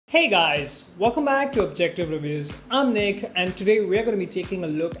Hey guys, welcome back to Objective Reviews. I'm Nick and today we're going to be taking a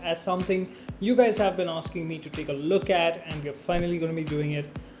look at something you guys have been asking me to take a look at and we're finally going to be doing it.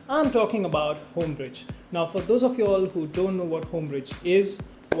 I'm talking about Homebridge. Now for those of you all who don't know what Homebridge is,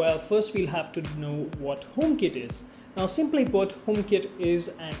 well first we'll have to know what HomeKit is. Now simply put, HomeKit is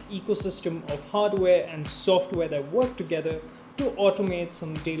an ecosystem of hardware and software that work together to automate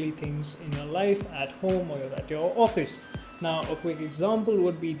some daily things in your life at home or at your office. Now a quick example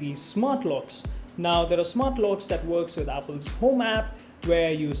would be the smart locks. Now there are smart locks that works with Apple's Home app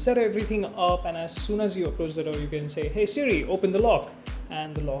where you set everything up and as soon as you approach the door you can say, "Hey Siri, open the lock,"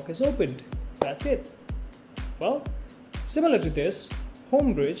 and the lock is opened. That's it. Well, similar to this,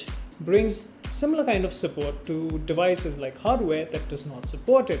 Homebridge brings similar kind of support to devices like hardware that does not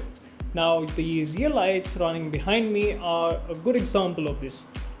support it. Now these ear lights running behind me are a good example of this.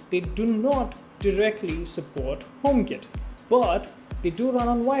 They do not directly support HomeKit, but they do run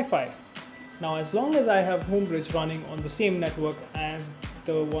on Wi-Fi. Now as long as I have Homebridge running on the same network as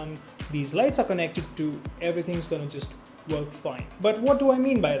the one these lights are connected to, everything's gonna just work fine. But what do I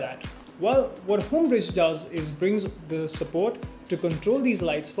mean by that? Well, what Homebridge does is brings the support to control these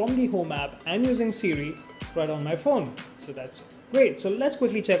lights from the Home app and using Siri right on my phone. So that's great. So let's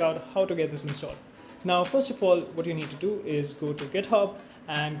quickly check out how to get this installed. Now, first of all, what you need to do is go to GitHub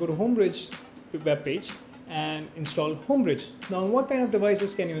and go to Homebridge webpage and install Homebridge. Now, on what kind of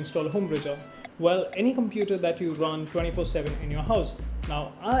devices can you install Homebridge on? Well, any computer that you run 24/7 in your house.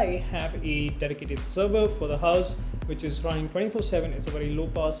 Now, I have a dedicated server for the house which is running 24/7. It's a very low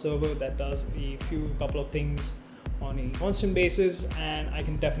power server that does a couple of things on a constant basis and I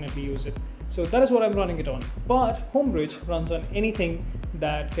can definitely use it. So that is what I'm running it on. But Homebridge runs on anything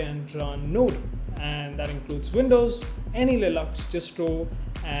that can run Node, and that includes Windows, any Linux distro,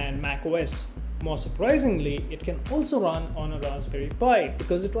 and Mac OS. More surprisingly, it can also run on a Raspberry Pi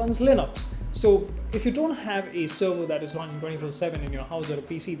because it runs Linux. So if you don't have a server that is running 24/7 in your house or a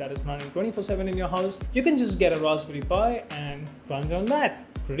PC that is running 24/7 in your house, you can just get a Raspberry Pi and run it on that.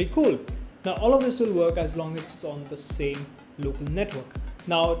 Pretty cool. Now all of this will work as long as it's on the same local network.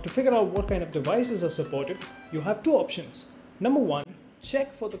 Now to figure out what kind of devices are supported, you have two options. Number one,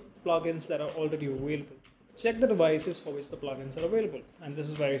 check for the plugins that are already available. Check the devices for which the plugins are available, and this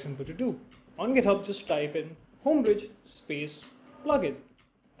is very simple to do. On GitHub, just type in Homebridge space plugin.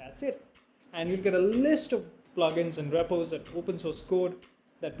 That's it. And you'll get a list of plugins and repos and open source code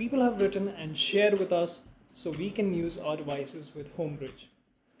that people have written and shared with us so we can use our devices with Homebridge.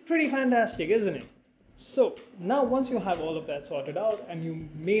 Pretty fantastic, isn't it? So now once you have all of that sorted out and you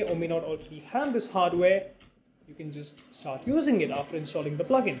may or may not already have this hardware, you can just start using it after installing the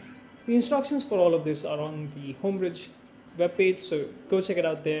plugin. The instructions for all of this are on the Homebridge webpage, so go check it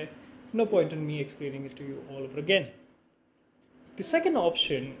out there. No point in me explaining it to you all over again. The second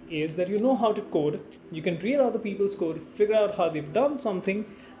option is that you know how to code. You can read other people's code, figure out how they've done something,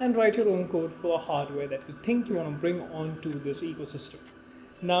 and write your own code for hardware that you think you want to bring onto this ecosystem.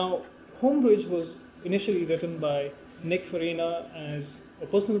 Now, Homebridge was initially written by Nick Farina as a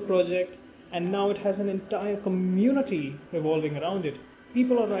personal project, and now it has an entire community revolving around it.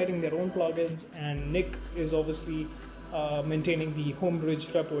 People are writing their own plugins, and Nick is obviously maintaining the Homebridge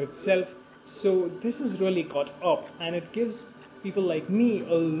repo itself. So this is really caught up, and it gives people like me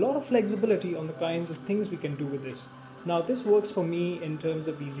a lot of flexibility on the kinds of things we can do with this. Now this works for me in terms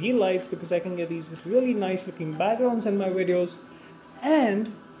of these ear lights because I can get these really nice looking backgrounds in my videos and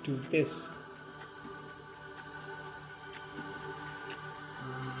do this.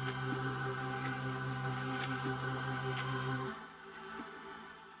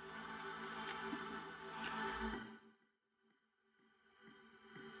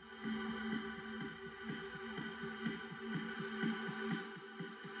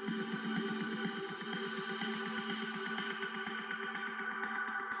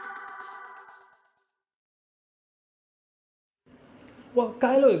 Well,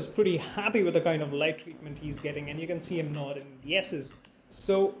 Kylo is pretty happy with the kind of light treatment he's getting, and you can see him nod in yeses.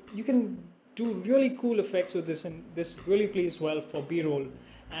 So you can do really cool effects with this, and this really plays well for B-roll.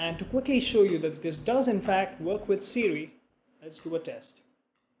 And to quickly show you that this does in fact work with Siri, let's do a test.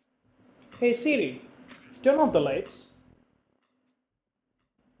 Hey Siri, turn off the lights.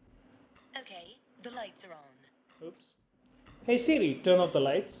 Okay, the lights are on. Oops. Hey Siri, turn off the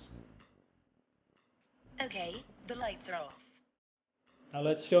lights. Okay, the lights are off. Now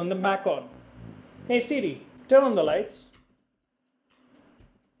let's turn them back on. Hey Siri, turn on the lights.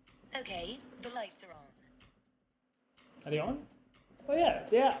 Okay, the lights are on. Are they on? Oh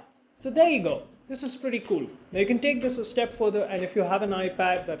yeah. So there you go. This is pretty cool. Now you can take this a step further, and if you have an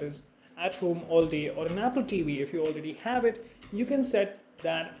iPad that is at home all day, or an Apple TV if you already have it, you can set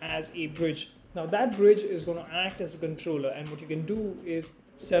that as a bridge. Now that bridge is going to act as a controller, and what you can do is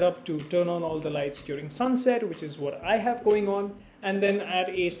set up to turn on all the lights during sunset, which is what I have going on, and then at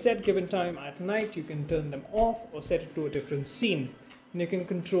a set given time at night you can turn them off or set it to a different scene. And you can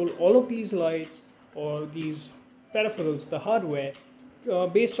control all of these lights or these peripherals, the hardware,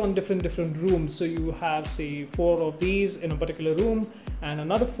 based on different rooms. So you have, say, 4 of these in a particular room and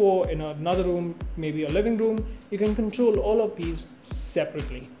another 4 in another room, maybe a living room. You can control all of these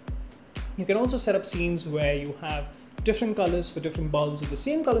separately. You can also set up scenes where you have different colors for different bulbs or the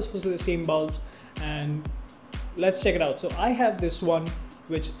same colors for the same bulbs, and let's check it out. So I have this one,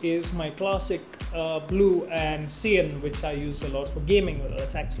 which is my classic blue and cyan, which I use a lot for gaming. Well,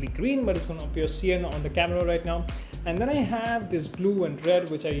 it's actually green, but it's going to appear cyan on the camera right now. And then I have this blue and red,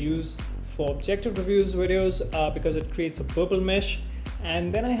 which I use for objective reviews videos because it creates a purple mesh.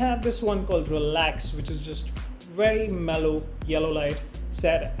 And then I have this one called Relax, which is just very mellow yellow light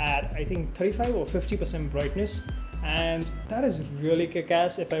set at I think 35 or 50% brightness, and that is really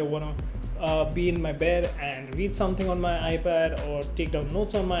kick-ass if I want to be in my bed and read something on my iPad or take down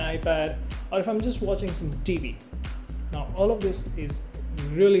notes on my iPad, or if I'm just watching some TV. Now all of this is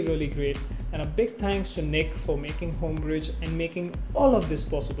really great, and a big thanks to Nick for making Homebridge and making all of this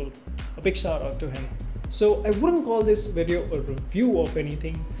possible. A big shout out to him. So I wouldn't call this video a review of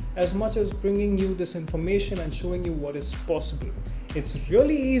anything as much as bringing you this information and showing you what is possible. It's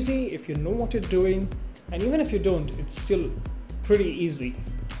really easy if you know what you're doing, and even if you don't, it's still pretty easy.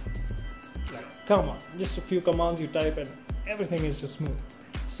 Like, come on, just a few commands you type and everything is just smooth.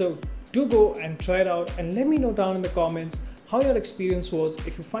 So do go and try it out and let me know down in the comments how your experience was.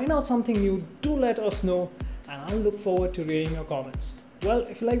 If you find out something new, do let us know, and I'll look forward to reading your comments. Well,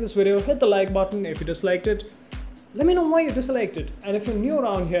 if you like this video, hit the like button. If you disliked it, let me know why you disliked it. And if you're new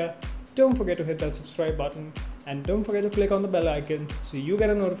around here, don't forget to hit that subscribe button, and don't forget to click on the bell icon so you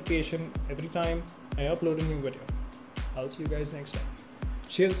get a notification every time I upload a new video. I'll see you guys next time.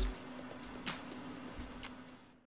 Cheers.